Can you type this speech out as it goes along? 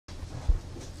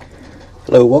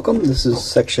Hello, welcome. This is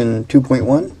section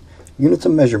 2.1, units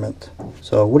of measurement.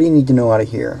 So what do you need to know out of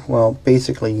here? Well,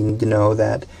 basically you need to know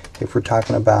that if we're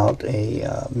talking about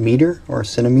a meter or a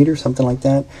centimeter, something like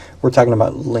that, we're talking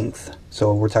about length.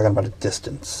 So we're talking about a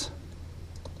distance.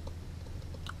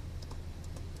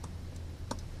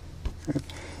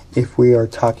 If we are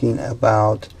talking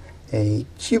about a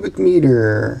cubic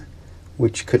meter,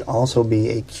 which could also be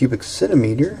a cubic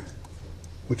centimeter,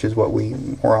 which is what we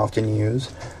more often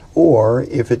use, or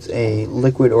if it's a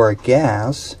liquid or a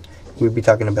gas, we'd be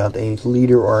talking about a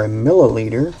liter or a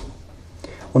milliliter.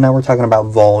 Well, now we're talking about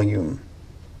volume.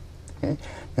 Okay?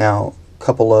 Now, a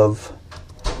couple of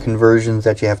conversions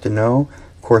that you have to know.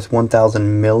 Of course,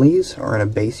 1,000 millis are in a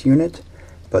base unit,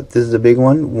 but this is a big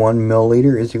one. 1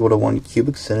 milliliter is equal to 1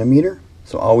 cubic centimeter,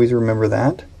 so always remember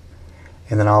that.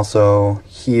 And then also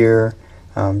here,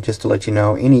 just to let you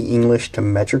know, any English to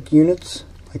metric units,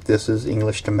 like this is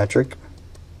English to metric,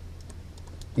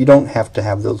 you don't have to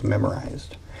have those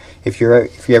memorized. If you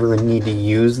ever need to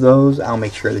use those, I'll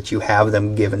make sure that you have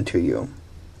them given to you.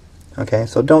 Okay,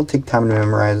 so don't take time to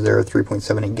memorize. There are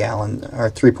 3.78 gallon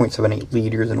or 3.78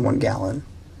 liters in 1 gallon.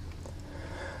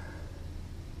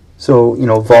 So, you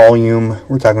know, volume,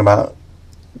 we're talking about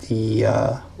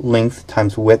the length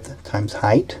times width times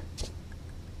height.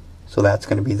 So that's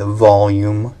going to be the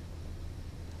volume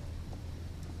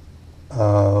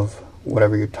of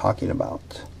whatever you're talking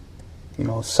about. You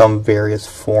know, some various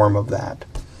form of that,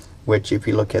 which if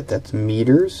you look at, that's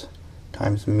meters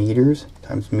times meters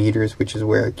times meters, which is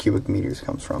where cubic meters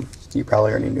comes from. You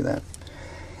probably already knew that.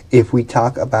 If we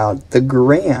talk about the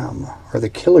gram or the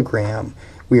kilogram,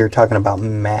 we are talking about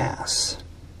mass.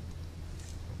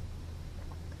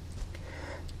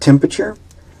 Temperature,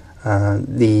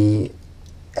 the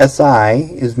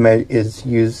SI is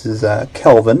used as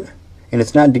Kelvin, and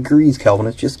it's not degrees Kelvin,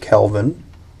 it's just Kelvin.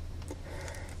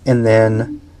 And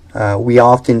then we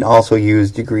often also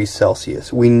use degrees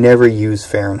Celsius. We never use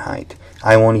Fahrenheit.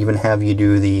 I won't even have you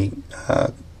do the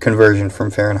conversion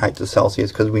from Fahrenheit to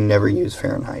Celsius because we never use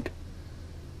Fahrenheit.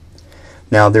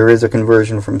 Now there is a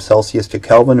conversion from Celsius to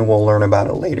Kelvin, and we'll learn about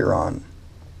it later on.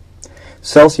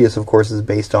 Celsius, of course, is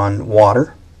based on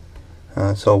water.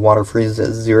 So water freezes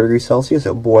at 0 degrees Celsius.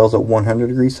 It boils at 100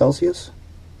 degrees Celsius.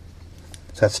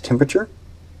 So that's temperature.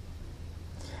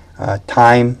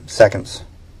 Time, seconds.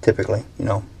 Typically, you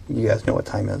know, you guys know what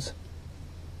time is.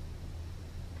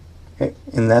 Okay,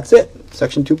 and that's it.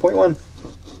 Section 2.1.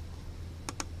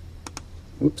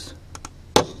 Oops.